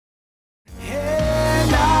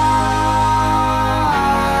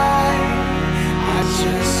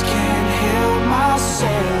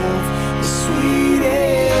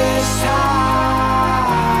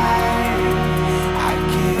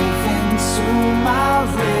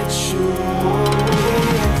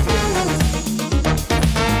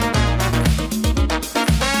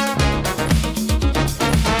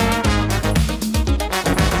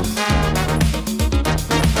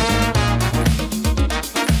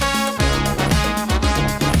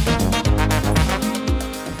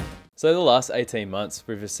So the last 18 months,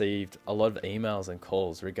 we've received a lot of emails and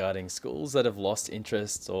calls regarding schools that have lost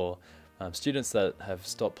interests or students that have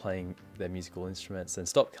stopped playing their musical instruments and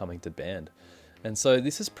stopped coming to band. And so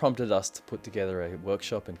this has prompted us to put together a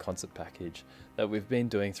workshop and concert package that we've been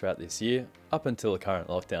doing throughout this year up until the current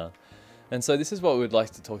lockdown. And so this is what we'd like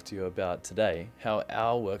to talk to you about today, how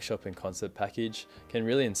our workshop and concert package can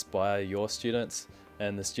really inspire your students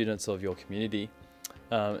and the students of your community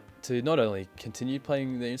to not only continue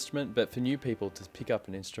playing the instrument, but for new people to pick up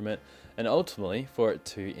an instrument and ultimately for it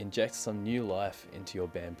to inject some new life into your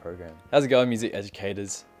band program. How's it going, music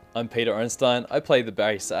educators? I'm Peter Orenstein. I play the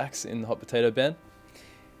Barry sax in the Hot Potato Band.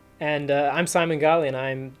 And I'm Simon Ghali, and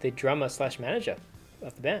I'm the drummer/manager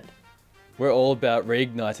of the band. We're all about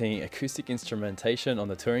reigniting acoustic instrumentation on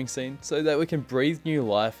the touring scene so that we can breathe new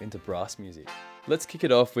life into brass music. Let's kick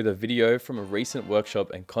it off with a video from a recent workshop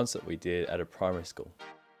and concert we did at a primary school.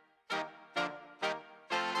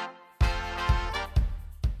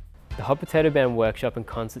 The Hot Potato Band workshop and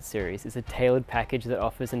concert series is a tailored package that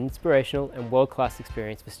offers an inspirational and world-class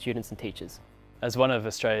experience for students and teachers. As one of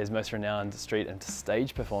Australia's most renowned street and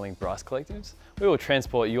stage performing brass collectives, we will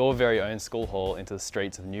transport your very own school hall into the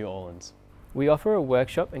streets of New Orleans. We offer a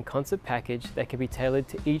workshop and concert package that can be tailored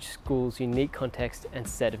to each school's unique context and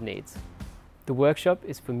set of needs. The workshop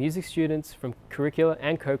is for music students from curricular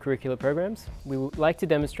and co-curricular programs. We would like to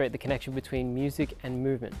demonstrate the connection between music and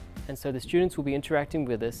movement, and so the students will be interacting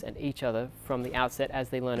with us and each other from the outset as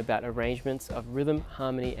they learn about arrangements of rhythm,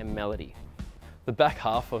 harmony and melody. The back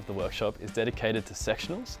half of the workshop is dedicated to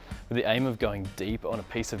sectionals with the aim of going deep on a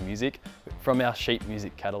piece of music from our sheet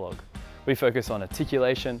music catalogue. We focus on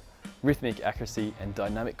articulation, rhythmic accuracy and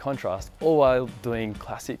dynamic contrast, all while doing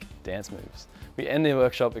classic dance moves. We end the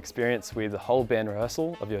workshop experience with a whole band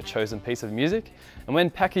rehearsal of your chosen piece of music, and when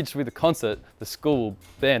packaged with a concert, the school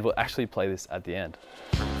band will actually play this at the end.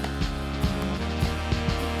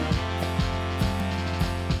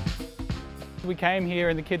 We came here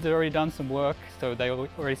and the kids had already done some work, so they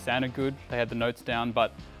already sounded good. They had the notes down,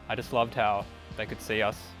 but I just loved how they could see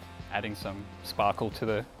us adding some sparkle to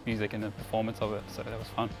the music and the performance of it, so that was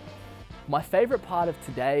fun. My favourite part of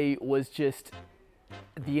today was just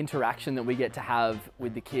the interaction that we get to have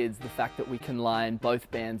with the kids, the fact that we can line both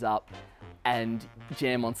bands up and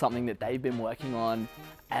jam on something that they've been working on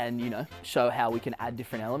and, you know, show how we can add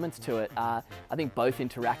different elements to it. I think both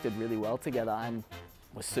interacted really well together and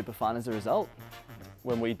was super fun as a result.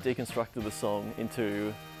 When we deconstructed the song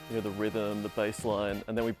into, you know, the rhythm, the bass line,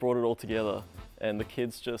 and then we brought it all together, and the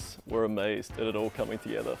kids just were amazed at it all coming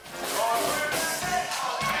together.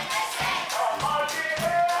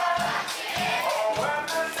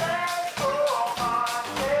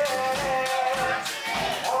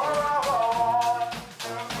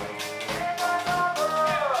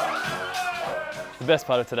 The best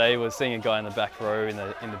part of today was seeing a guy in the back row in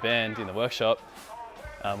the band, in the workshop.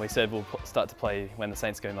 We said we'll start to play When the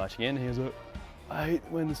Saints Go Marching In. He was like, I hate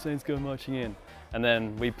When the Saints Go Marching In. And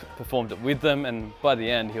then we performed it with them, and by the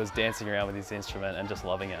end he was dancing around with his instrument and just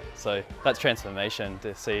loving it. So that transformation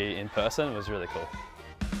to see in person was really cool.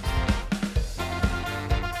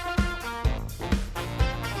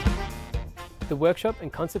 The workshop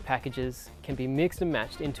and concert packages can be mixed and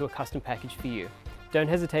matched into a custom package for you. Don't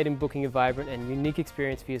hesitate in booking a vibrant and unique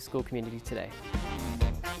experience for your school community today.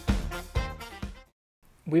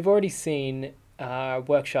 We've already seen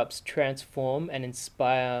workshops transform and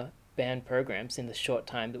inspire band programs in the short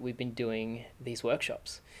time that we've been doing these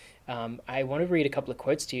workshops. I want to read a couple of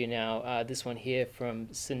quotes to you now. This one here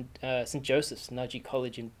from St. Joseph's Nudgee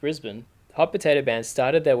College in Brisbane. Hot Potato Band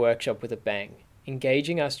started their workshop with a bang,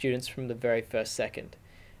 engaging our students from the very first second.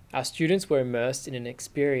 Our students were immersed in an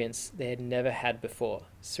experience they had never had before,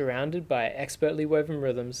 surrounded by expertly woven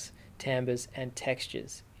rhythms, timbres, and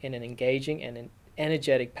textures in an engaging and an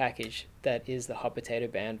energetic package that is the Hot Potato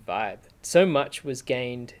Band vibe. So much was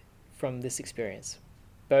gained from this experience.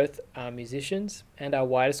 Both our musicians and our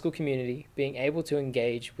wider school community being able to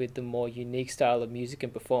engage with the more unique style of music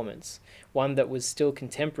and performance, one that was still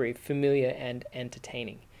contemporary, familiar, and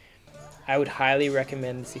entertaining. I would highly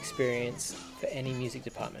recommend this experience for any music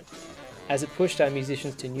department, as it pushed our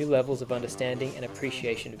musicians to new levels of understanding and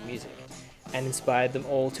appreciation of music, and inspired them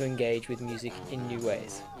all to engage with music in new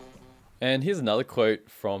ways. And here's another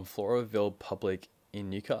quote from Floraville Public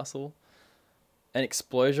in Newcastle. An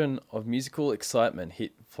explosion of musical excitement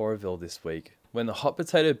hit Floraville this week when the Hot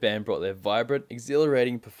Potato Band brought their vibrant,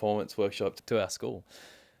 exhilarating performance workshop to our school.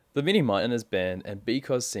 The Mini Miners Band and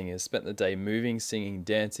Because singers spent the day moving, singing,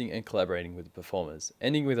 dancing and collaborating with the performers,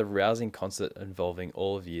 ending with a rousing concert involving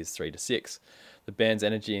all of years 3 to 6. The band's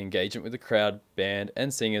energy and engagement with the crowd, band,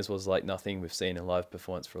 and singers was like nothing we've seen in live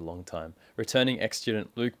performance for a long time. Returning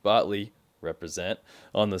ex-student Luke Bartley, represent,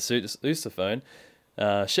 on the sousaphone,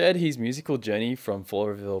 shared his musical journey from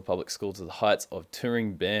Floraville Public School to the heights of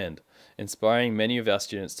touring band, inspiring many of our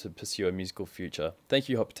students to pursue a musical future. Thank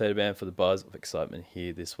you, Hot Potato Band, for the buzz of excitement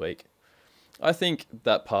here this week. I think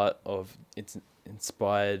that part of it's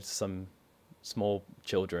inspired some small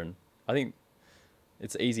children. I think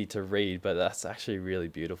it's easy to read, but that's actually really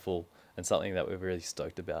beautiful and something that we're really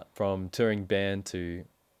stoked about. From touring band to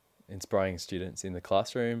inspiring students in the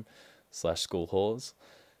classroom / school halls.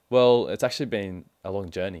 Well, it's actually been a long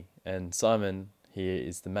journey, and Simon here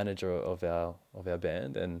is the manager of our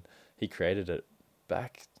band, and he created it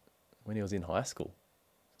back when he was in high school.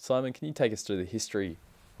 Simon, can you take us through the history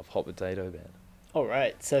of Hot Potato Band? All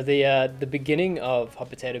right, so the beginning of Hot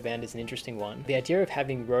Potato Band is an interesting one. The idea of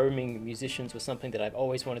having roaming musicians was something that I've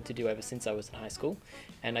always wanted to do ever since I was in high school,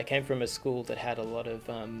 and I came from a school that had a lot of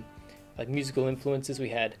like musical influences. We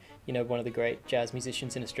had, you know, one of the great jazz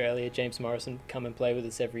musicians in Australia, James Morrison, come and play with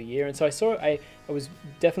us every year, and so I was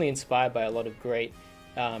definitely inspired by a lot of great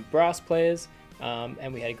brass players.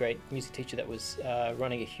 And we had a great music teacher that was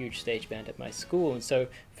running a huge stage band at my school. And so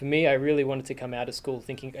for me, I really wanted to come out of school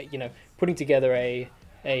thinking, you know, putting together a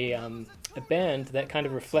band that kind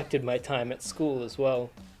of reflected my time at school as well.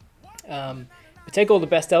 But take all the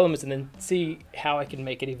best elements and then see how I can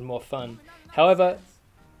make it even more fun. However,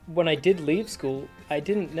 when I did leave school, I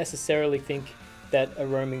didn't necessarily think that a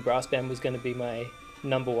roaming brass band was going to be my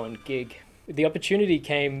 #1 gig. The opportunity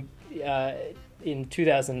came in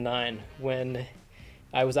 2009 when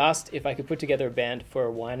I was asked if I could put together a band for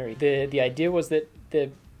a winery. The idea was that the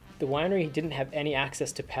winery didn't have any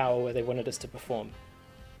access to power where they wanted us to perform.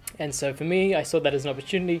 And so for me, I saw that as an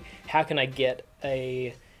opportunity. How can I get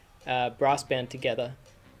a brass band together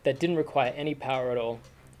that didn't require any power at all,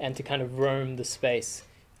 and to kind of roam the space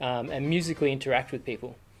and musically interact with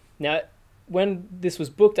people? Now, when this was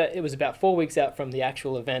booked, it was about 4 weeks out from the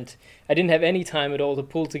actual event. I didn't have any time at all to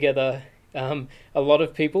pull together a lot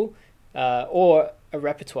of people or a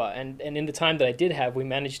repertoire, and in the time that I did have, we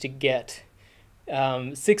managed to get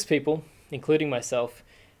 6 people, including myself,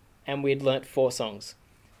 and we had learnt 4 songs.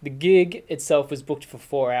 The gig itself was booked for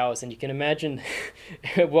 4 hours, and you can imagine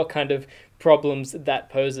what kind of problems that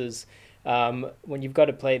poses when you've got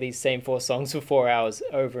to play these same 4 songs for 4 hours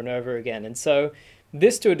over and over again. And so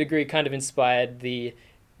this, to a degree, kind of inspired the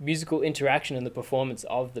musical interaction and the performance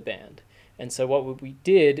of the band. And so what we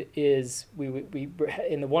did is we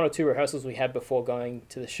in the 1 or 2 rehearsals we had before going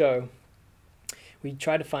to the show, we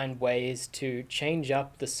tried to find ways to change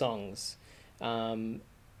up the songs. And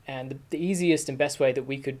the easiest and best way that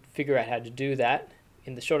we could figure out how to do that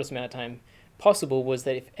in the shortest amount of time possible was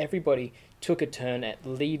that if everybody took a turn at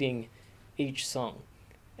leading each song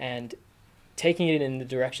and taking it in the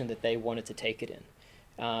direction that they wanted to take it in,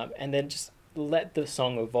 and then just let the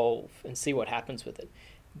song evolve and see what happens with it.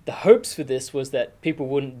 The hopes for this was that people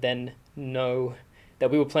wouldn't then know that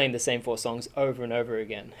we were playing the same 4 songs over and over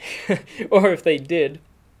again. Or if they did,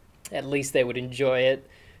 at least they would enjoy it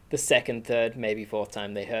the 2nd, 3rd, maybe 4th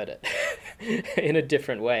time they heard it in a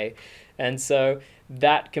different way. And so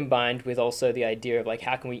that combined with also the idea of like,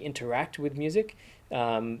 how can we interact with music?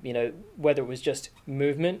 You know, whether it was just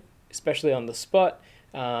movement, especially on the spot,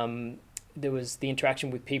 there was the interaction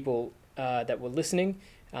with people that were listening.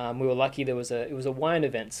 We were lucky it was a wine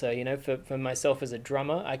event, so you know, for myself as a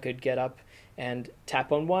drummer, I could get up and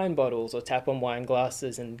tap on wine bottles or tap on wine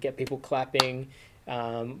glasses and get people clapping,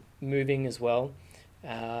 moving as well.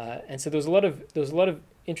 And so there was a lot of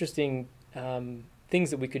interesting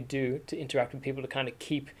things that we could do to interact with people to kind of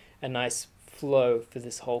keep a nice flow for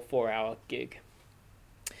this whole 4-hour gig.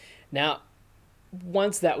 Now,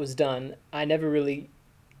 once that was done, I never really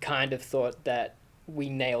kind of thought that we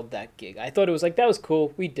nailed that gig. I thought it was like, that was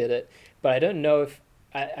cool, we did it, but I don't know if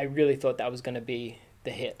I really thought that was going to be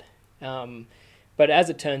the hit. But as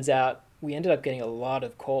it turns out, we ended up getting a lot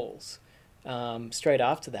of calls straight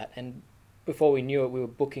after that, and before we knew it, we were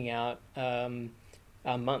booking out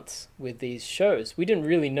months with these shows. We didn't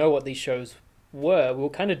really know what these shows were. We were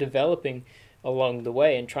kind of developing along the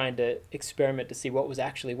way and trying to experiment to see what was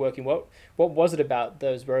actually working. What was it about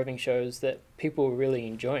those roving shows that people were really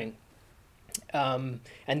enjoying? And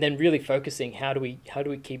then really focusing, how do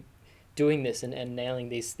we keep doing this and nailing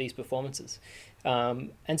these performances?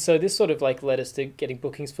 And so this sort of like led us to getting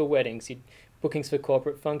bookings for weddings, bookings for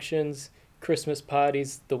corporate functions, Christmas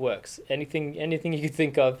parties, the works. Anything you could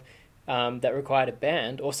think of that required a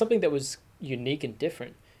band or something that was unique and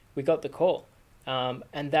different, we got the call.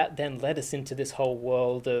 And that then led us into this whole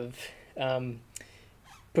world of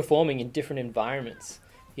performing in different environments.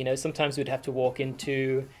 You know, sometimes we'd have to walk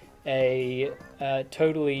into a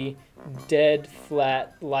totally dead,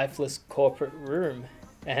 flat, lifeless corporate room,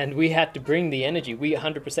 and we had to bring the energy. We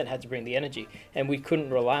 100% had to bring the energy, and we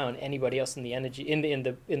couldn't rely on anybody else in the energy in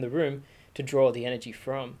the room to draw the energy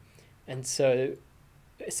from. And so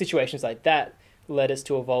situations like that led us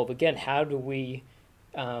to evolve again. How do we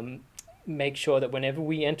make sure that whenever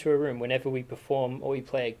we enter a room, whenever we perform or we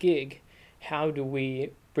play a gig, how do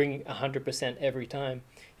we bring 100% every time?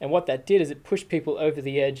 And what that did is it pushed people over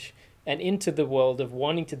the edge and into the world of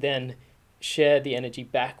wanting to then share the energy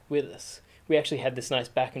back with us. We actually had this nice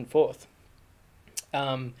back and forth.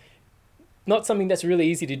 Not something that's really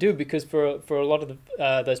easy to do, because for a lot of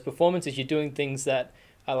those performances, you're doing things that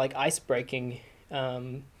are like ice-breaking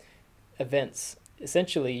events.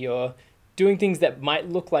 Essentially, you're doing things that might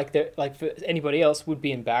look like they're, like for anybody else would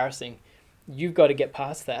be embarrassing. You've got to get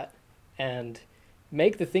past that and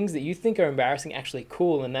make the things that you think are embarrassing actually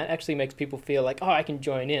cool, and that actually makes people feel like, oh, I can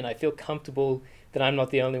join in. I feel comfortable that I'm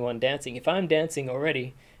not the only one dancing. If I'm dancing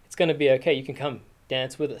already, it's going to be okay. You can come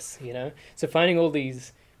dance with us, you know? So finding all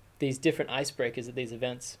these different icebreakers at these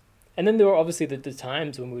events. And then there were obviously the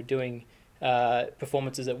times when we were doing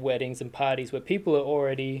performances at weddings and parties where people are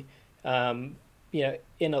already, you know,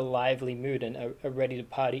 in a lively mood and are ready to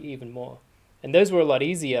party even more. And those were a lot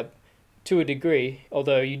easier to a degree,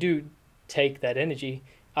 although you do take that energy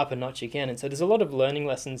up a notch again. And so there's a lot of learning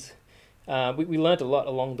lessons. We learned a lot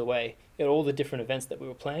along the way at all the different events that we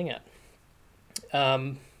were playing at.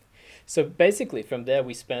 So basically from there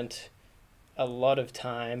we spent a lot of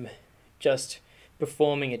time just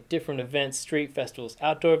performing at different events, street festivals,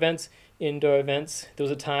 outdoor events, indoor events. There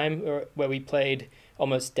was a time where we played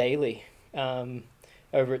almost daily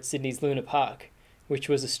over at Sydney's Luna Park, which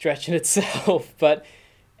was a stretch in itself. But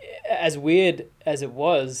as weird as it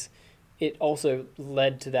was, it also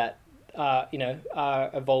led to that, you know,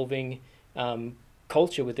 our evolving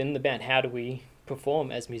culture within the band. How do we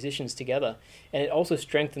perform as musicians together? And it also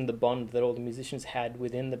strengthened the bond that all the musicians had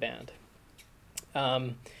within the band.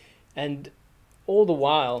 And all the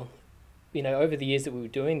while, you know, over the years that we were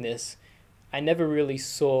doing this, I never really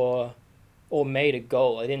saw or made a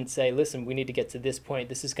goal. I didn't say, listen, we need to get to this point.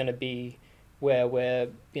 This is going to be where we're,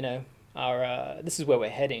 you know, this is where we're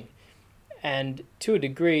heading. And to a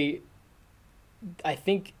degree, I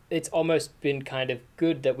think it's almost been kind of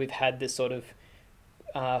good that we've had this sort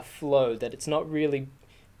of flow, that it's not really,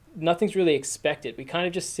 nothing's really expected. We kind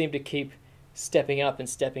of just seem to keep stepping up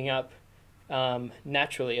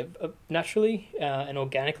naturally and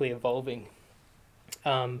organically evolving,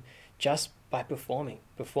 just by performing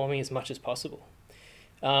as much as possible.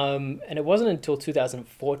 And it wasn't until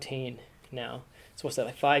 2014 now, so what's that,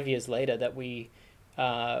 like 5 years later, that we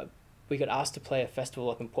got asked to play a festival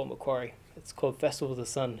up in Port Macquarie. It's called Festival of the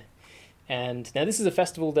Sun. And now this is a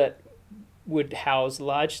festival that would house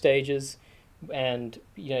large stages and,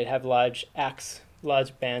 you know, have large acts,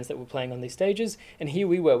 large bands that were playing on these stages. And here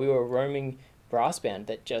we were a roaming brass band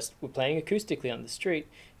that just were playing acoustically on the street.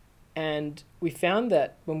 And we found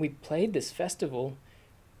that when we played this festival,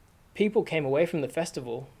 people came away from the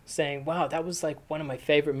festival saying, wow, that was like one of my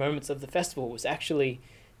favorite moments of the festival, was actually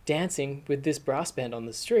dancing with this brass band on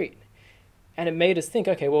the street. And it made us think,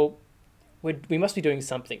 okay, well, we must be doing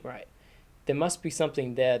something right. There must be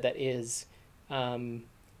something there that is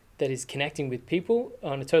connecting with people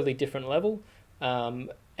on a totally different level, and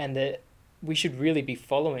that we should really be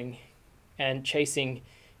following and chasing,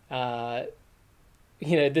 you know,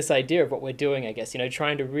 this idea of what we're doing, I guess, you know,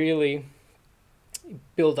 trying to really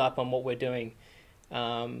build up on what we're doing.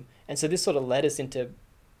 And so this sort of led us into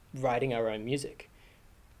writing our own music.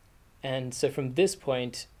 And so from this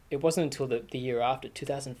point, it wasn't until the year after,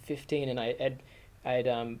 2015, and I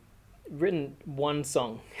had written one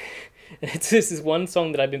song. This is one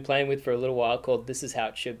song that I've been playing with for a little while called This Is How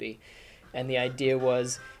It Should Be. And the idea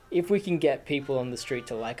was, if we can get people on the street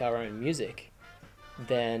to like our own music,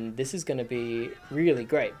 then this is going to be really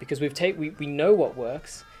great, because we know what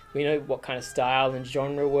works. We know what kind of style and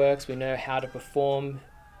genre works. We know how to perform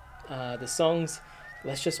the songs.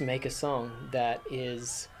 Let's just make a song that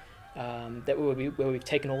is where we've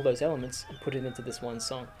taken all those elements and put it into this one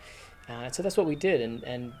song. So that's what we did,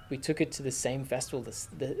 and we took it to the same festival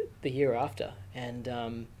the year after, and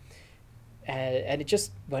it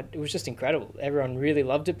was just incredible. Everyone really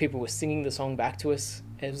loved it. People were singing the song back to us.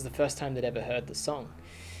 It was the first time they'd ever heard the song,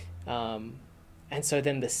 and so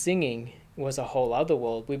then the singing was a whole other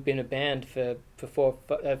world. We've been a band for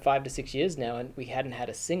 5 to 6 years now, and we hadn't had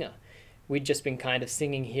a singer. We'd just been kind of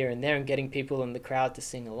singing here and there and getting people in the crowd to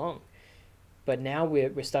sing along. But now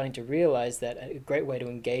we're starting to realize that a great way to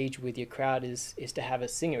engage with your crowd is to have a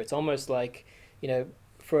singer. It's almost like,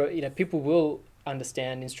 people will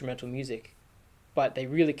understand instrumental music, but they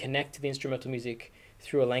really connect to the instrumental music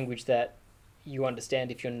through a language that you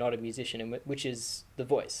understand if you're not a musician, and which is the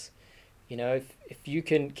voice. If you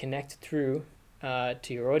can connect through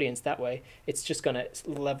to your audience that way, it's just going to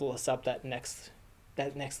level us up that next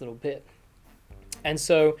little bit. And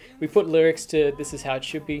so we put lyrics to This Is How It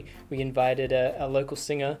Should Be. We invited a local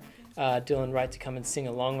singer, Dylan Wright, to come and sing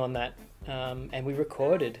along on that. And we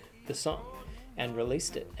recorded the song and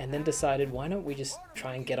released it, and then decided, why don't we just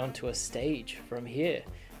try and get onto a stage from here?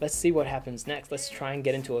 Let's see what happens next. Let's try and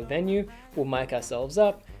get into a venue. We'll mic ourselves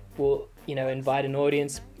up. We'll, invite an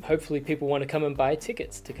audience. Hopefully people want to come and buy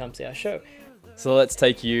tickets to come see our show. So let's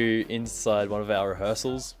take you inside one of our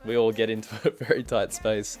rehearsals. We all get into a very tight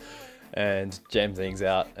space and jam things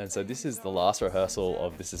out. And so this is the last rehearsal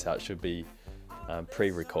of This Is How It Should Be,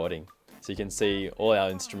 pre-recording. So you can see all our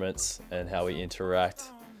instruments and how we interact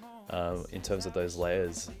in terms of those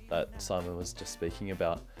layers that Simon was just speaking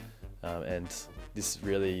about. And this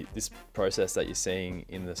process that you're seeing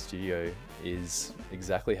in the studio is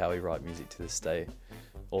exactly how we write music to this day,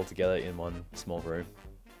 all together in one small room.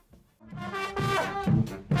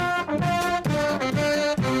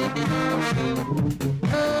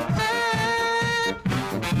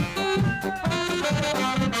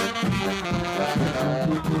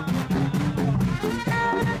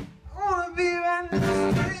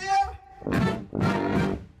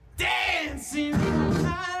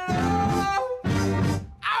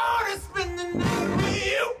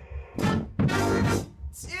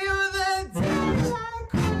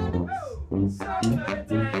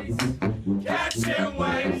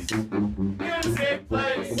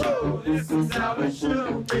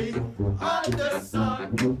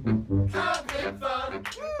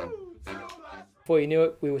 Before you knew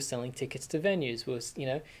it, we were selling tickets to venues.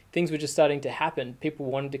 Things were just starting to happen. People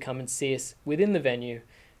wanted to come and see us within the venue,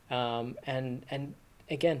 and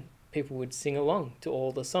again, people would sing along to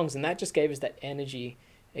all the songs, and that just gave us that energy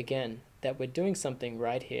again that we're doing something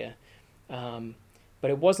right here. But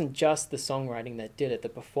it wasn't just the songwriting that did it. The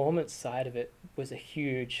performance side of it was a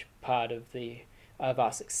huge part of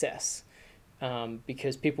our success,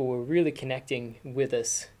 because people were really connecting with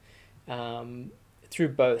us through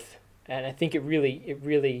both. And I think it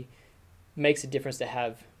really makes a difference to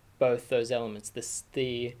have both those elements,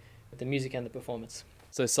 the music and the performance.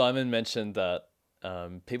 So Simon mentioned that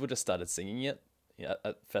people just started singing it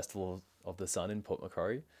at Festival of the Sun in Port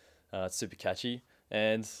Macquarie. It's super catchy,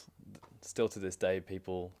 and still to this day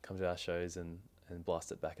people come to our shows and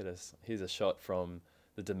blast it back at us. Here's a shot from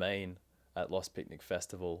the Domain at Lost Picnic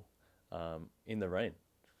Festival in the rain.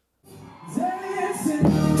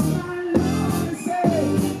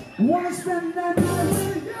 Wanna spend that night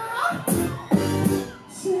with you?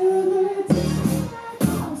 Sing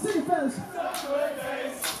it first.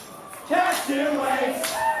 Catching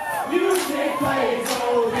waves, music plays.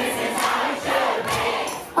 Oh, this is how it should be.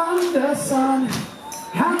 Under sun,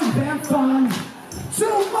 having fun.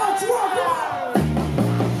 Too much work.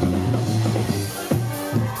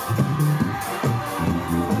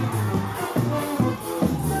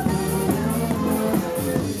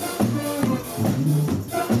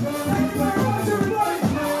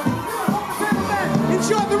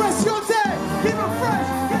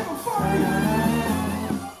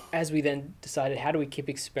 As we then decided, how do we keep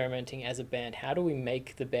experimenting as a band? How do we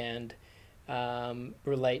make the band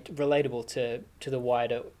relatable to the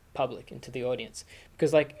wider public and to the audience?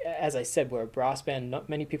 Because, like, as I said, we're a brass band. Not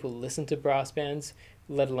many people listen to brass bands,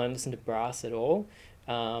 let alone listen to brass at all,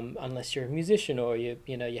 unless you're a musician or you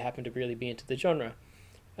happen to really be into the genre.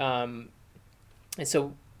 And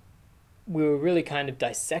so we were really kind of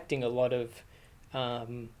dissecting a lot of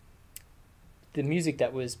the music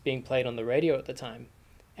that was being played on the radio at the time.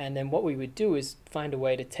 And then what we would do is find a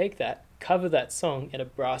way to take that, cover that song in a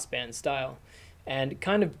brass band style, and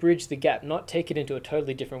kind of bridge the gap, not take it into a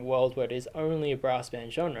totally different world where it is only a brass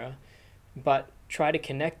band genre, but try to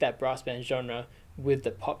connect that brass band genre with the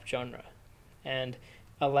pop genre and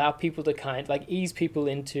allow people to ease people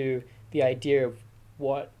into the idea of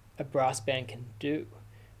what a brass band can do.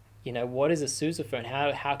 What is a sousaphone?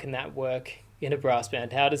 How can that work in a brass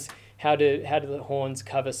band? How do the horns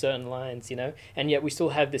cover certain lines, And yet we still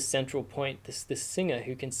have this central point, this singer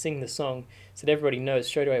who can sing the song so that everybody knows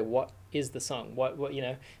straight away what is the song, what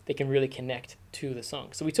they can really connect to the song.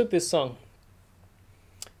 So we took this song,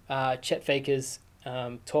 Chet Faker's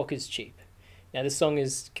Talk Is Cheap. Now this song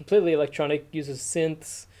is completely electronic, uses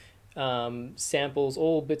synths, samples,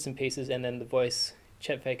 all bits and pieces, and then the voice,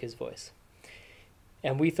 Chet Faker's voice.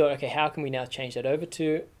 And we thought, okay, how can we now change that over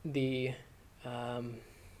to the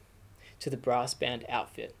brass band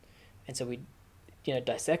outfit? And so we,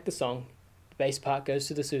 dissect the song. The bass part goes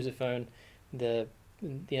to the sousaphone. The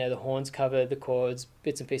horns cover the chords,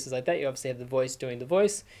 bits and pieces like that. You obviously have the voice doing the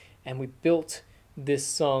voice, and we built this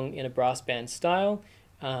song in a brass band style.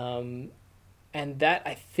 And that,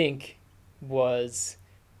 I think, was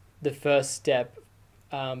the first step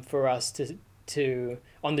for us to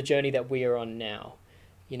on the journey that we are on now.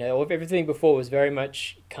 Everything before was very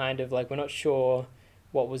much kind of like, we're not sure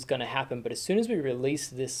what was going to happen, but as soon as we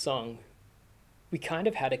released this song, we kind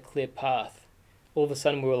of had a clear path. All of a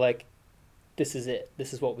sudden we were like, this is it.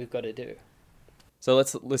 This is what we've got to do. So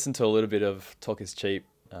let's listen to a little bit of Talk Is Cheap,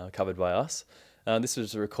 covered by us. This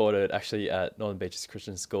was recorded actually at Northern Beaches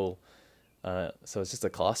Christian School. So it's just a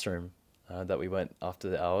classroom that we went after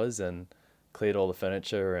the hours and cleared all the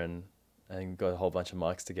furniture and got a whole bunch of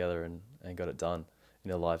mics together and got it done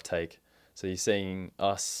in a live take. So you're seeing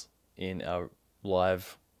us in our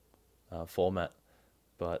live format,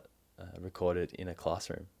 but recorded in a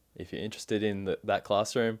classroom. If you're interested in that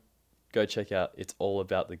classroom, go check out It's All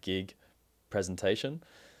About the Gig presentation,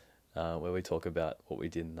 where we talk about what we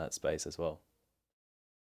did in that space as well.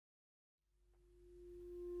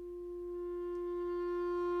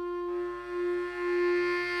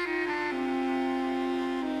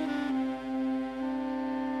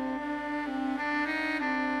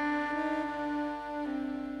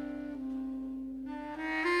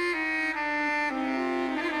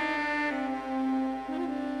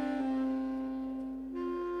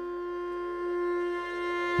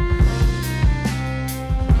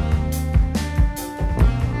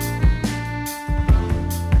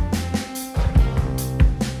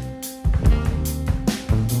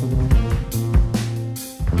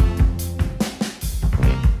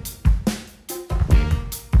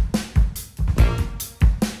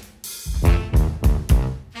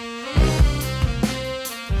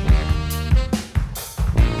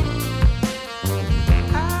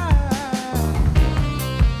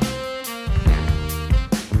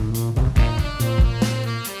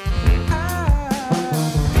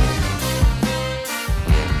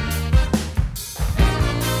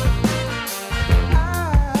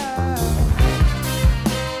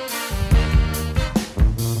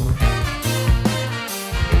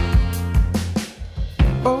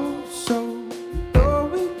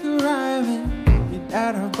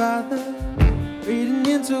 Reading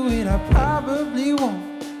into it, I probably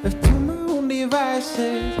won't. Left to my own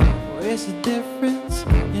devices. Where's the difference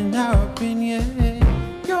in our opinion?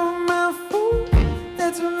 You're a mouthful,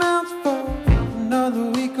 that's a mouthful. Another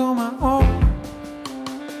week on my own.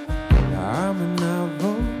 Now I'm a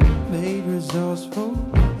novel, made resourceful.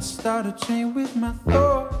 I start a chain with my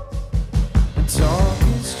thoughts. And talk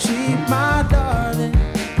is cheap, my darling.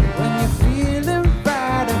 When you're feeling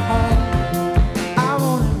bad at home, I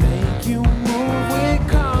wanna make you move with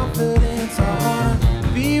confidence. I wanna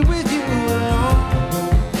be with you alone.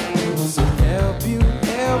 So help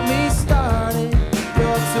me start it.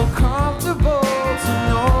 You're too comfortable to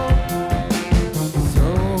know.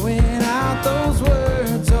 Throwing out those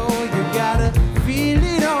words, oh, you gotta feel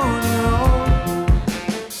it on your own.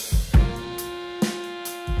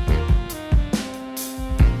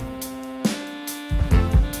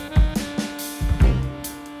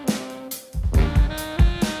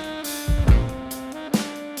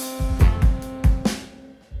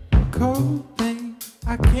 Cold pain,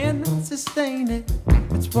 I cannot sustain it.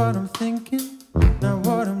 It's what I'm thinking, not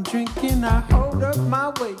what I'm drinking. I hold up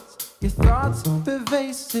my waist, your thoughts are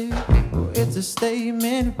pervasive. Oh, it's a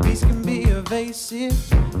statement, a piece can be evasive.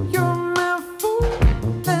 You're a mouthful,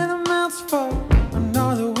 then a mouthful.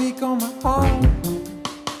 Another week on my own.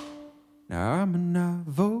 Now I'm a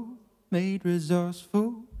novel, made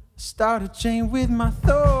resourceful. Start a chain with my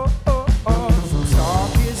thoughts.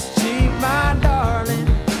 Talk is cheap, my darling.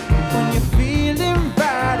 When you're feeling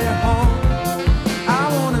bad at home, I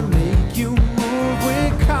wanna make you move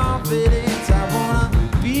with confidence. I wanna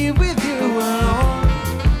be with you alone.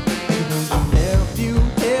 So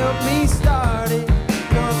help me start it.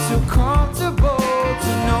 You're too comfortable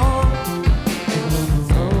to know.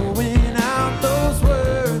 Throwing out those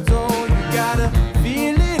words, oh, you gotta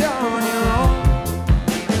feel it on your own.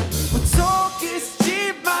 But talk is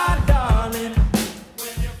cheap, my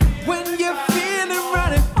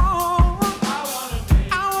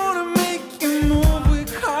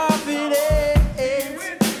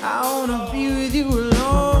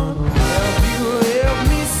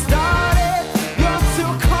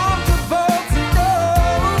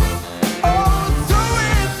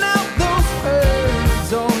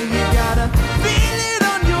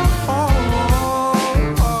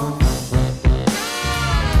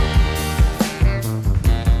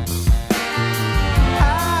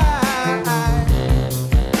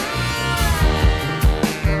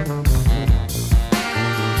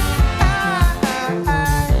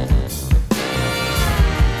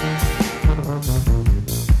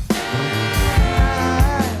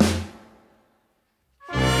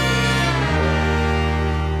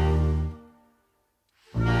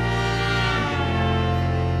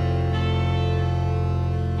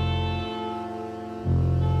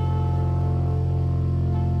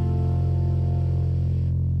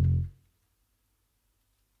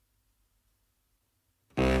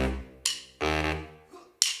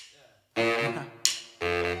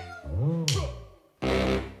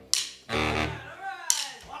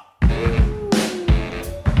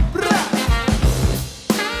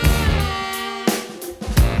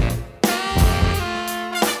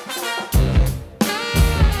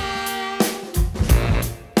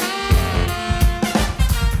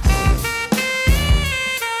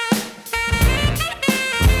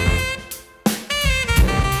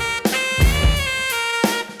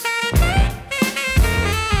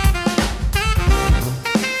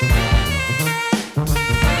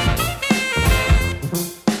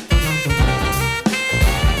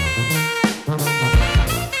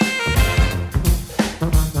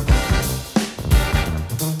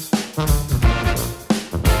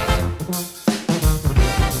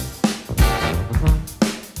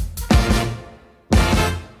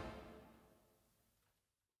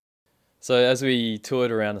So as we toured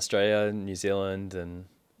around Australia, New Zealand, and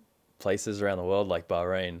places around the world like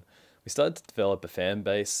Bahrain, we started to develop a fan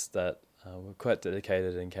base that were quite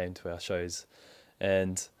dedicated and came to our shows.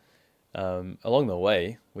 And along the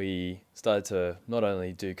way, we started to not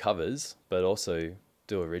only do covers, but also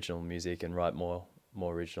do original music and write more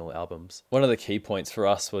original albums. One of the key points for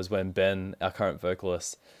us was when Ben, our current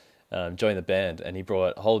vocalist, joined the band, and he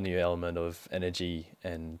brought a whole new element of energy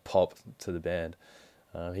and pop to the band.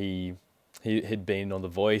 He'd been on The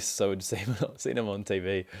Voice, so we'd seen him on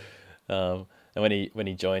TV. And when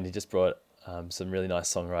he joined, he just brought some really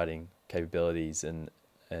nice songwriting capabilities and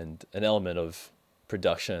an element of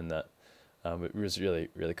production that was really,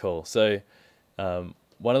 really cool. So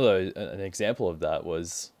one of those, an example of that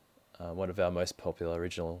was one of our most popular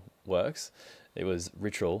original works. It was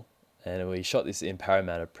Ritual, and we shot this in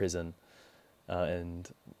Parramatta Prison, and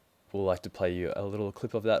we'll like to play you a little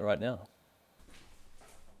clip of that right now.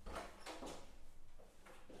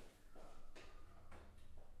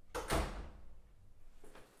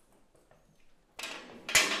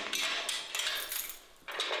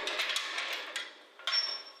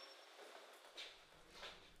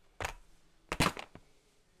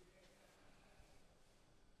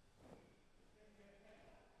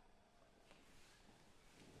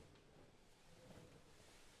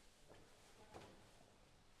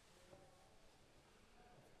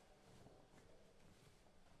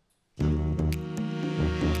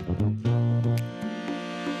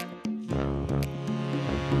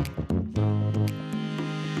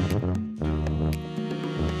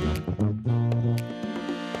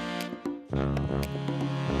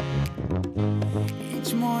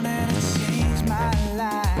 Each morning it changed my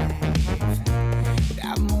life.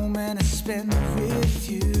 That moment I spent with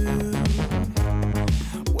you.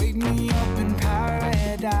 Wake me up in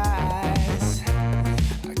paradise.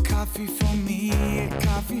 A coffee for me, a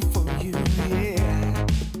coffee for you, yeah.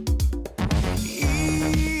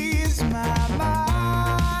 Ease my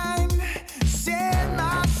mind, send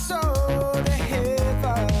my soul to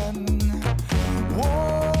heaven.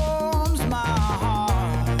 Warms my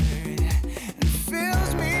heart,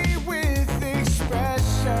 fills me with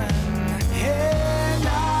expression, and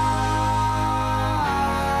I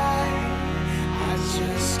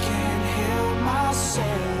just can't help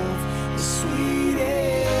myself. The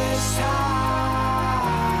sweetest high,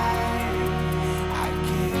 I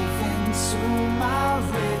give into my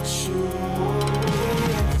ritual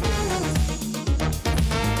with you.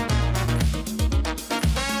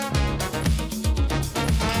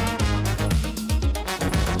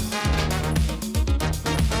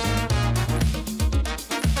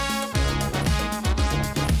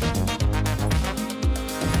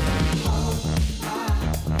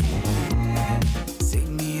 Take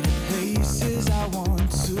me to places I want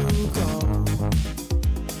to go.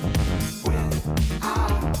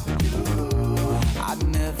 Without you, I'd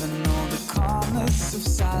never know the calmness of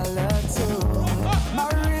solitude. My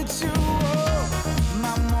ritual,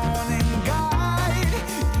 my morning guide.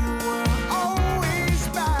 You were always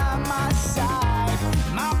by my side.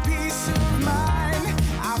 My peace of mind,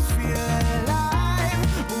 I feel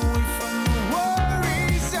alive, away from the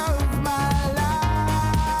worries of my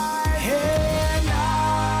life. And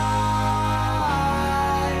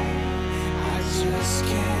I just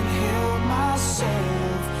can't help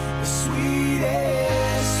myself. The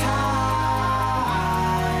sweetest high,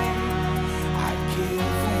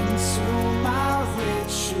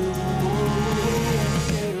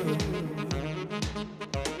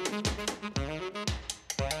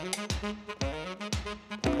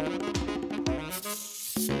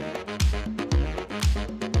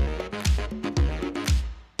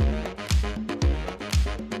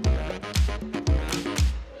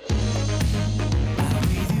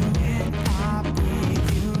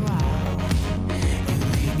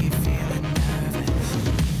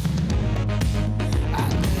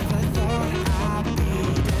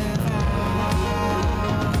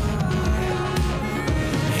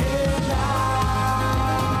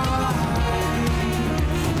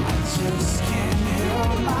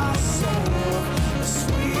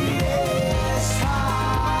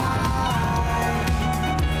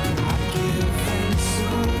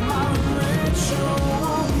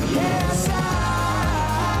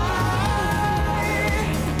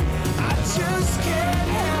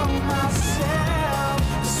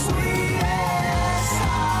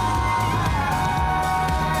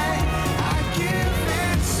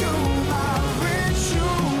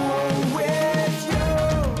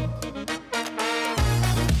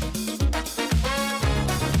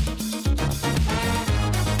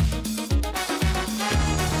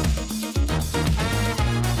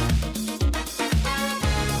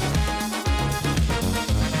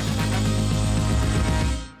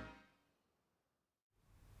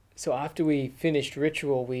 So after we finished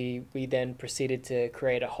Ritual, we then proceeded to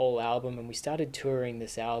create a whole album, and we started touring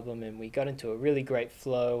this album, and we got into a really great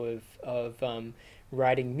flow of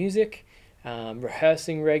writing music,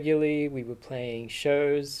 rehearsing regularly. We were playing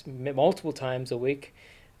shows multiple times a week,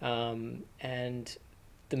 and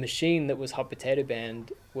the machine that was Hot Potato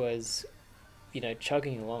Band was,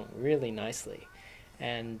 chugging along really nicely.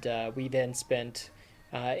 And we then spent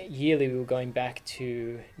yearly, we were going back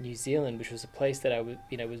to New Zealand, which was a place that I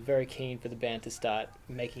was very keen for the band to start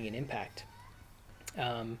making an impact.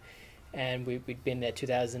 And we'd been there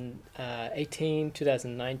 2018,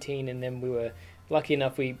 2019, and then we were lucky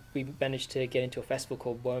enough, we managed to get into a festival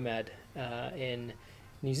called WOMAD in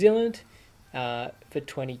New Zealand for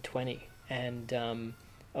 2020. And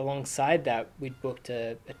alongside that, we'd booked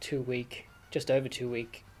a 2-week, just over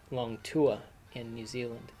 2-week long tour in New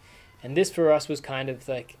Zealand. And this for us was kind of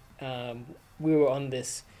like, we were on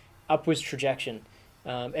this upwards trajectory.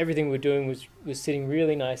 Everything we were doing was sitting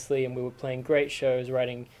really nicely, and we were playing great shows,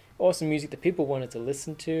 writing awesome music that people wanted to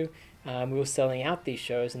listen to. We were selling out these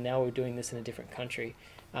shows, and now we're doing this in a different country.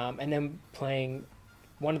 And then playing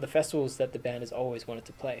one of the festivals that the band has always wanted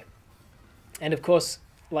to play. And of course,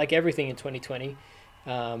 like everything in 2020,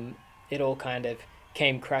 it all kind of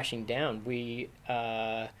came crashing down.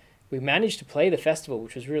 We managed to play the festival,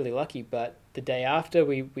 which was really lucky, but the day after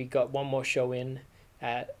we got one more show in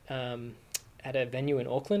at a venue in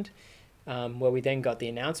Auckland, where we then got the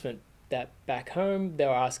announcement that back home they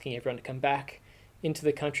were asking everyone to come back into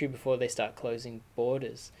the country before they start closing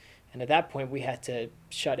borders. And at that point we had to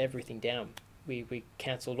shut everything down. We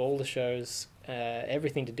cancelled all the shows,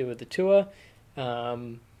 everything to do with the tour,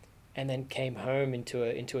 and then came home into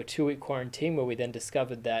a 2-week quarantine, where we then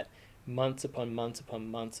discovered that months upon months upon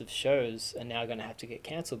months of shows are now going to have to get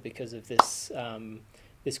cancelled because of this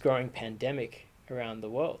this growing pandemic around the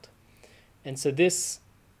world. And so this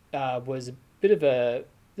was a bit of a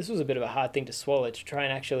hard thing to swallow, to try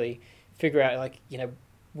and actually figure out,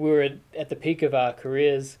 we were at the peak of our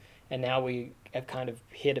careers, and now we have kind of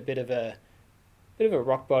hit a bit of a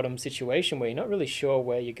rock bottom situation where you're not really sure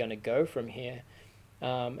where you're going to go from here.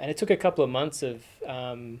 And it took a couple of months of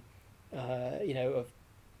of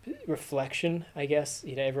reflection, I guess,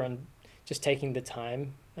 everyone just taking the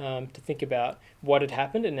time to think about what had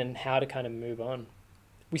happened and then how to kind of move on.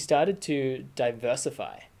 We started to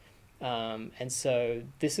diversify. And so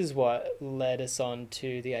this is what led us on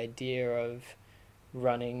to the idea of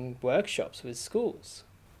running workshops with schools.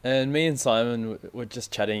 And me and Simon were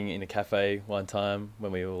just chatting in a cafe one time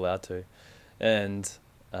when we were allowed to. And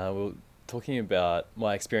we were talking about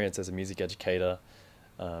my experience as a music educator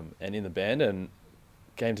and in the band, and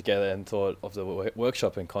came together and thought of the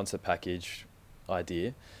workshop and concert package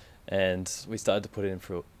idea, and we started to put it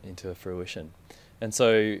into fruition. And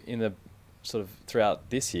so in the sort of throughout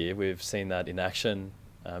this year, we've seen that in action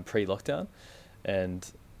pre-lockdown,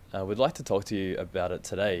 and we'd like to talk to you about it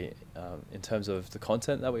today in terms of the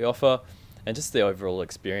content that we offer and just the overall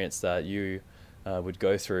experience that you would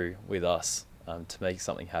go through with us to make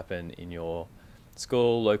something happen in your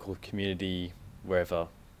school, local community, wherever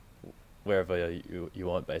you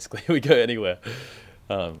want, basically. We go anywhere.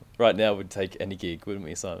 Right now we'd take any gig, wouldn't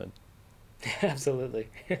we, Simon? Absolutely.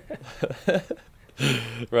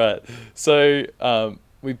 Right. So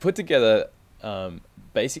we put together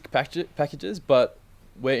basic packages, but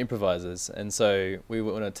we're improvisers, and so we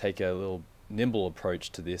want to take a little nimble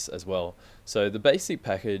approach to this as well. So the basic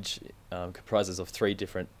package comprises of 3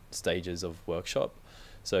 different stages of workshop.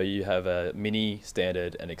 So you have a mini,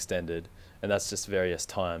 standard, and extended, and that's just various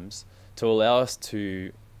times to allow us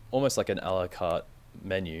to, almost like an a la carte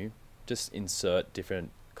menu, just insert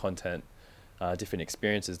different content, different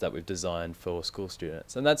experiences that we've designed for school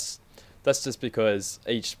students. And that's just because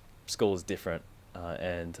each school is different,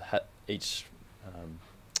 and each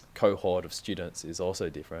cohort of students is also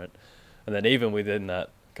different. And then even within that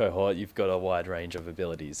cohort, you've got a wide range of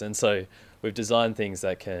abilities. And so we've designed things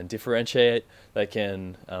that can differentiate, that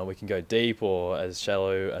can we can go deep or as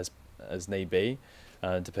shallow as need be,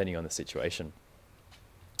 depending on the situation.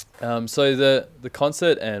 So the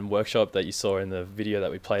concert and workshop that you saw in the video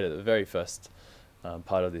that we played at the very first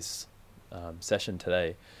part of this session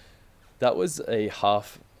today, that was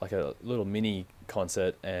like a little mini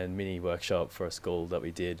concert and mini workshop for a school that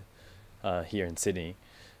we did here in Sydney.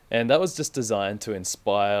 And that was just designed to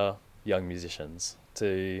inspire young musicians,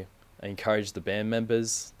 to encourage the band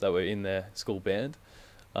members that were in their school band,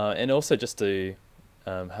 and also just to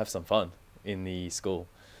have some fun in the school.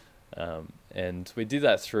 And we did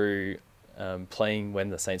that through playing When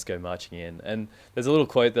the Saints Go Marching In. And there's a little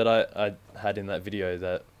quote that I had in that video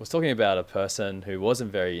that was talking about a person who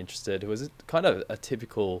wasn't very interested, who was kind of a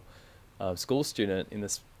typical school student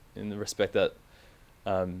in the respect that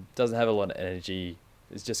doesn't have a lot of energy,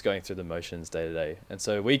 is just going through the motions day to day. And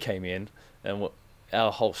so we came in, and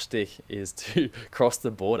our whole shtick is to cross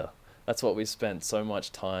the border. That's what we've spent so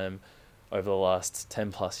much time over the last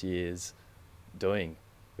 10 plus years doing.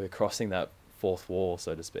 We're crossing that fourth wall,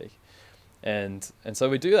 so to speak. And so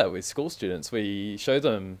we do that with school students. We show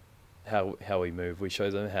them how we move. We show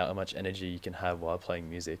them how much energy you can have while playing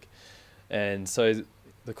music. And so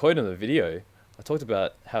the quote in the video, I talked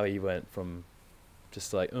about how he went from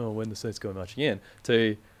just like, oh, when the Saints go marching in,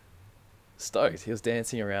 to stoked. He was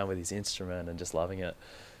dancing around with his instrument and just loving it.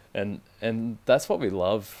 And that's what we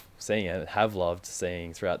love seeing and have loved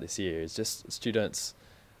seeing throughout this year, is just students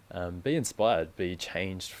be inspired, be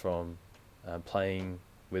changed from playing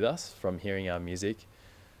with us, from hearing our music,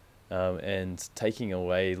 and taking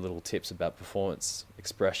away little tips about performance,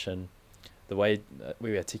 expression, the way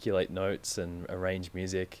we articulate notes and arrange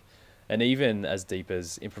music, and even as deep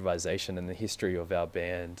as improvisation and the history of our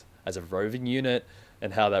band as a roving unit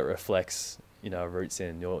and how that reflects, our roots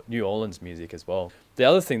in New Orleans music as well. The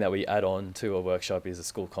other thing that we add on to a workshop is a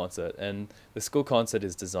school concert, and the school concert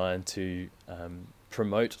is designed to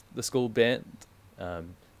promote the school band,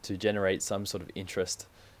 to generate some sort of interest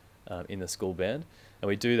in the school band, and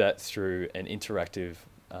we do that through an interactive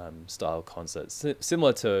style concert,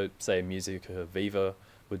 similar to, say, Musica Viva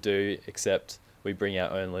would do, except we bring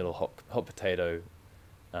our own little hot potato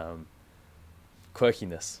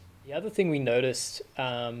quirkiness. The other thing we noticed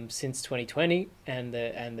since 2020 and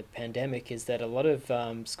the pandemic is that a lot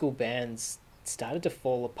of school bands started to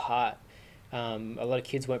fall apart. A lot of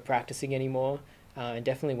kids weren't practicing anymore, and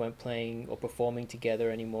definitely weren't playing or performing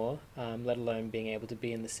together anymore, let alone being able to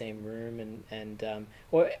be in the same room and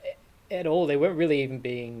or at all. They weren't really even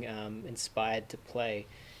being inspired to play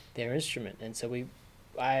their instrument. And so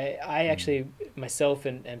I actually, myself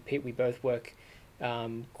and Pete, we both work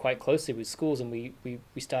quite closely with schools, and we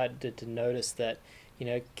started to notice that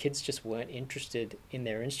kids just weren't interested in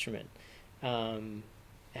their instrument, and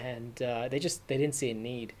they didn't see a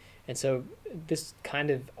need. And so this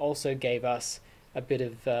kind of also gave us a bit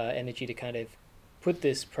of energy to kind of put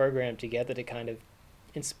this program together to kind of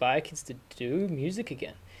inspire kids to do music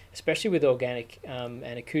again, especially with organic and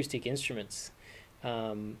acoustic instruments,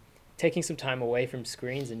 taking some time away from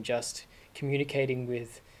screens and just communicating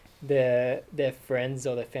with their friends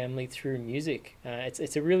or their family through music.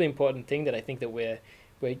 It's a really important thing that I think that we're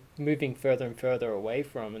moving further and further away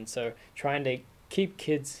from. And so trying to keep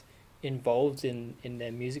kids involved in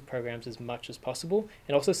their music programs as much as possible,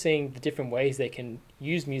 and also seeing the different ways they can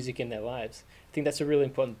use music in their lives. I think that's a really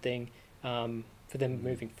important thing for them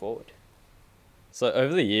moving forward. So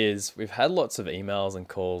over the years, we've had lots of emails and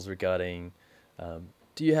calls regarding,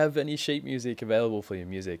 do you have any sheet music available for your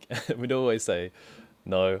music? We'd always say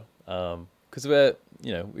no, because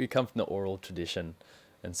we come from the oral tradition,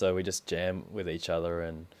 and so we just jam with each other,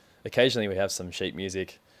 and occasionally we have some sheet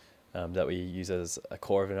music that we use as a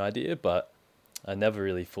core of an idea, but I never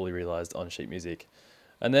really fully realized on sheet music.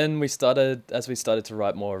 And then as we started to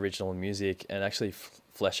write more original music and actually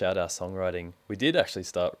flesh out our songwriting, we did actually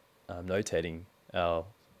start notating our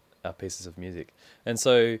pieces of music. And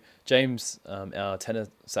so James, our tenor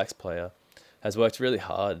sax player, has worked really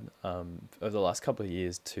hard over the last couple of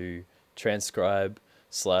years to transcribe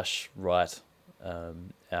 / write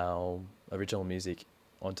our original music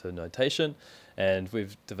onto notation, and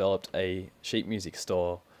we've developed a sheet music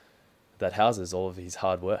store that houses all of his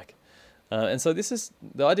hard work. And so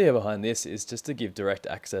the idea behind this is just to give direct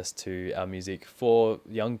access to our music for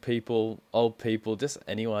young people, old people, just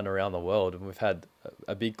anyone around the world. And we've had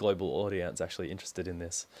a big global audience actually interested in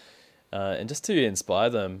this. And just to inspire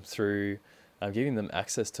them through giving them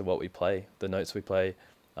access to what we play, the notes we play,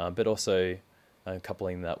 but also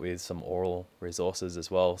coupling that with some oral resources as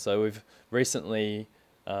well. So we've recently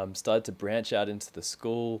started to branch out into the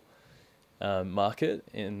school market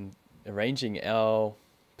in arranging our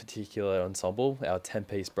particular ensemble, our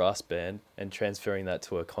 10-piece brass band, and transferring that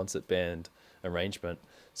to a concert band arrangement.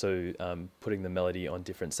 So putting the melody on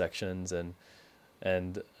different sections and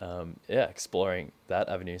exploring that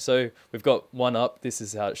avenue. So we've got one up. This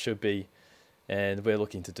is how it should be, and we're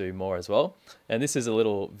looking to do more as well. And this is a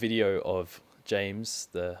little video of James,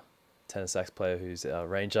 the tenor sax player who's our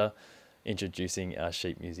arranger, introducing our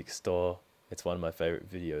sheet music store. It's one of my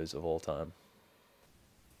favorite videos of all time.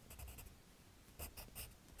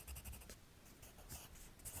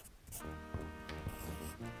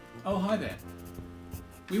 Oh, hi there.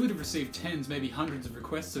 We would have received tens, maybe hundreds of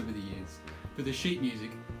requests over the years for the sheet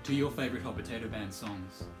music to your favourite Hot Potato Band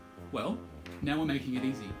songs. Well, now we're making it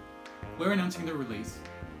easy. We're announcing the release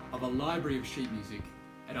of a library of sheet music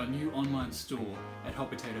at our new online store at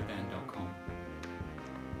hotpotatoband.com.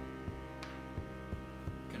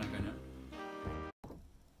 Can I go now?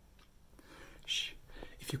 Shh,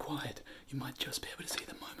 if you're quiet, you might just be able to see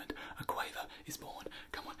the moment a quaver is born.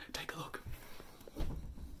 Come on, take a look.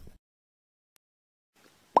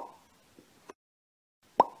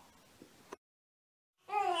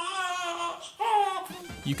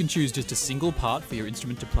 You can choose just a single part for your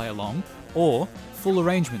instrument to play along, or full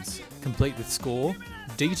arrangements, complete with score,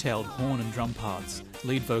 detailed horn and drum parts,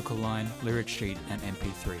 lead vocal line, lyric sheet and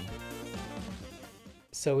MP3.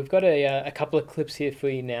 So we've got a couple of clips here for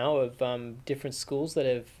you now of different schools that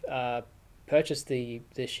have purchased the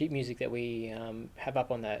sheet music that we have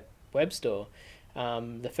up on that web store.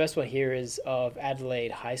 The first one here is of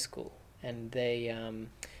Adelaide High School, and they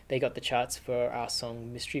got the charts for our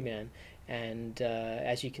song Mystery Man. And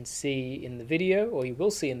as you can see in the video, or you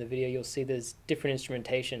will see in the video, you'll see there's different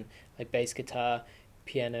instrumentation like bass guitar,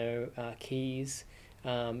 piano, keys,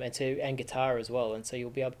 and guitar as well. And so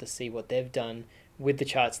you'll be able to see what they've done with the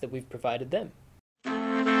charts that we've provided them.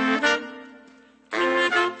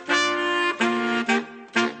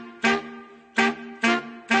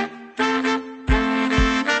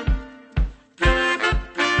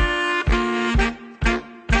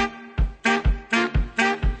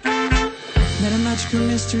 Met a magical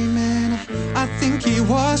mystery man, I think he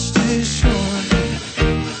washed ashore.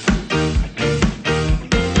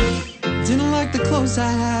 Didn't like the clothes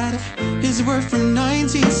I had, his were from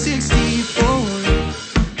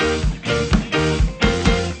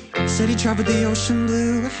 1964. Said he traveled the ocean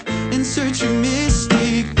blue in search of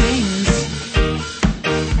mystic things.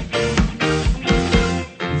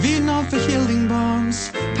 Vietnam for healing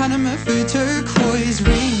bombs, Panama for turquoise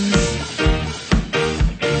rings.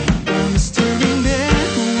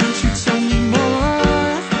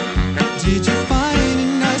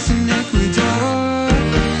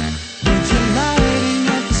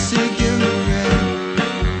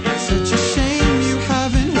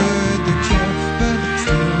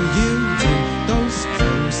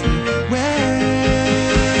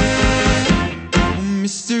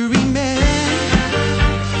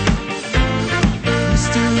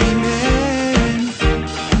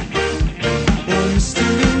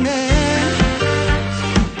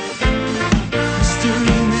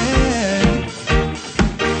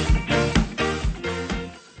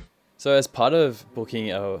 So as part of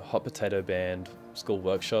booking a Hot Potato Band school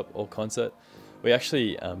workshop or concert, we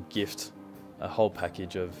actually gift a whole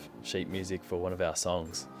package of sheet music for one of our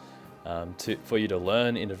songs for you to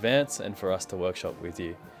learn in advance and for us to workshop with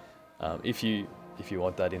you if you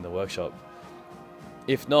want that in the workshop.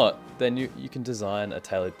 If not, then you can design a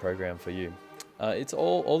tailored program for you. It's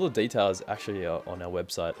all the details actually are on our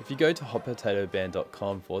website. If you go to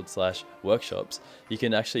hotpotatoband.com/workshops, you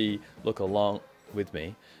can actually look along with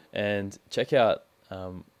me and check out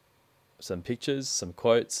some pictures, some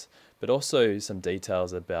quotes, but also some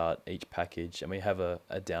details about each package. And we have a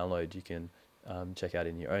download you can check out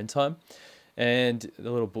in your own time. And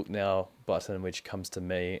the little book now button which comes to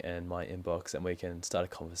me and my inbox, and we can start a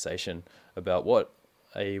conversation about what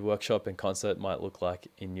a workshop and concert might look like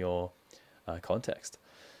in your context.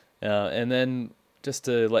 And then just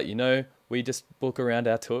to let you know, we just book around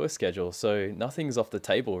our tour schedule, so nothing's off the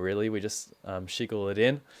table really. We just schedule it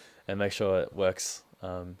in and make sure it works.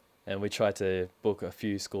 And we try to book a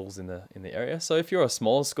few schools in the area. So if you're a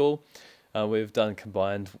smaller school, we've done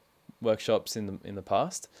combined workshops in the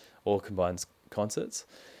past, or combined concerts,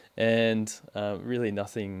 and really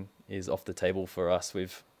nothing is off the table for us.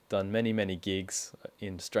 We've done many gigs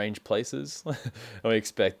in strange places, and we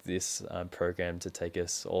expect this program to take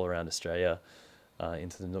us all around Australia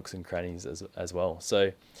into the nooks and crannies as well.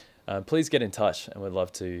 So please get in touch, and we'd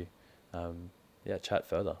love to chat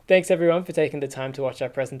further. Thanks everyone for taking the time to watch our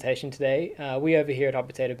presentation today. We over here at Hot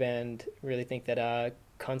Potato Band really think that our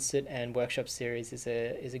concert and workshop series is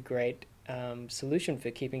a great solution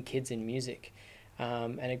for keeping kids in music,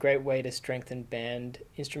 and a great way to strengthen band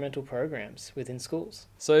instrumental programs within schools.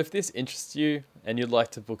 So if this interests you and you'd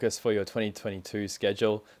like to book us for your 2022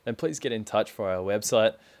 schedule, then please get in touch for our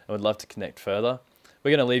website, and we'd love to connect further. We're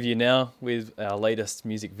going to leave you now with our latest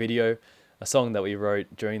music video, a song that we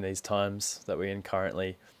wrote during these times that we're in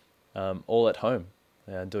currently, all at home,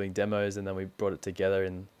 doing demos, and then we brought it together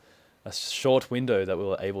in a short window that we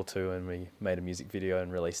were able to, and we made a music video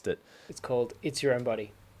and released it. It's called It's Your Own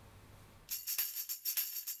Body.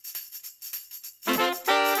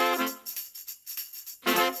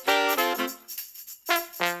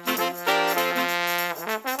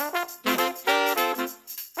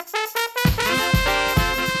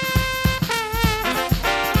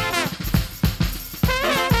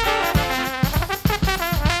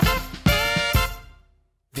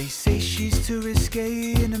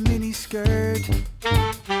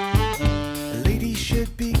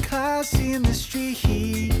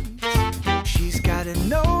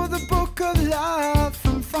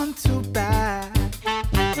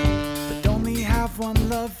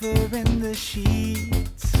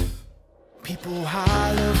 People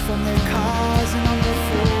holler from their cars and on their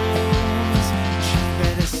phones. She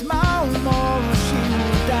better smile more or she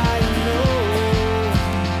will die alone.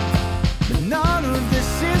 But none of this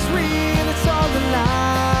is real, it's all a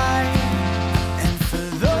lie. And for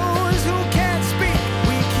those who can't speak,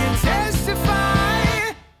 we can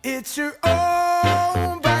testify. It's your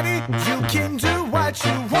own body, you can do what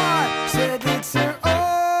you want. Said it's your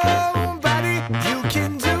own body, you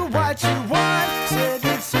can do what you want. Said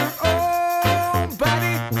it's your own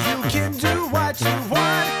body, you can do what you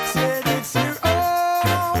want. Said it's your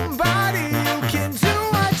own body, you can do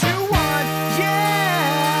what you want.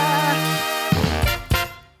 Yeah.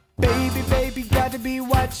 Baby, baby, gotta be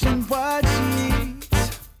watching what she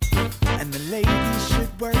eats. And the ladies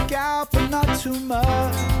should work out, but not too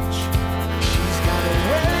much. She's gotta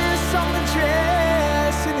wear summer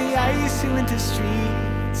dress in the icy winter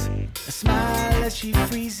streets. A smile as she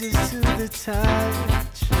freezes to the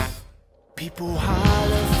touch. People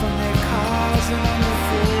holler from their cars and on their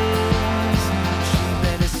phones. She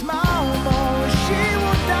better smile more or she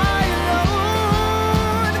will die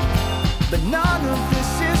alone. But none of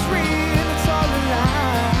this is real, it's all a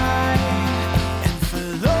lie. And for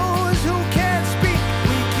those who can't speak,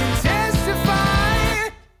 we can testify.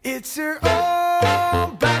 It's her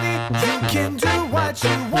own body, you can do what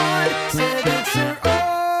you want. Said it's her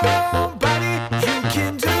own body, you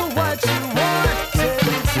can do what you want. Said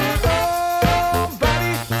it's her own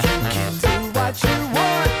body, you can do what you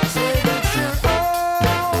want. Said it's your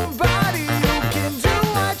own body, you can do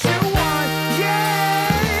what you want.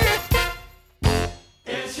 Yeah.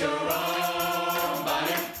 It's your own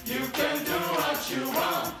body, you can do what you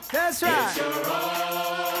want. That's right. It's your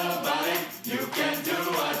own body, you can do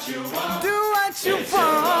what you want. Do what you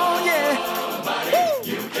want, yeah.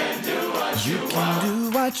 You can do what you want. You can do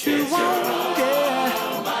what you want, yeah.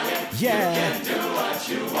 Yeah. You can do what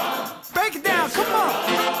you want. Break it down, come on.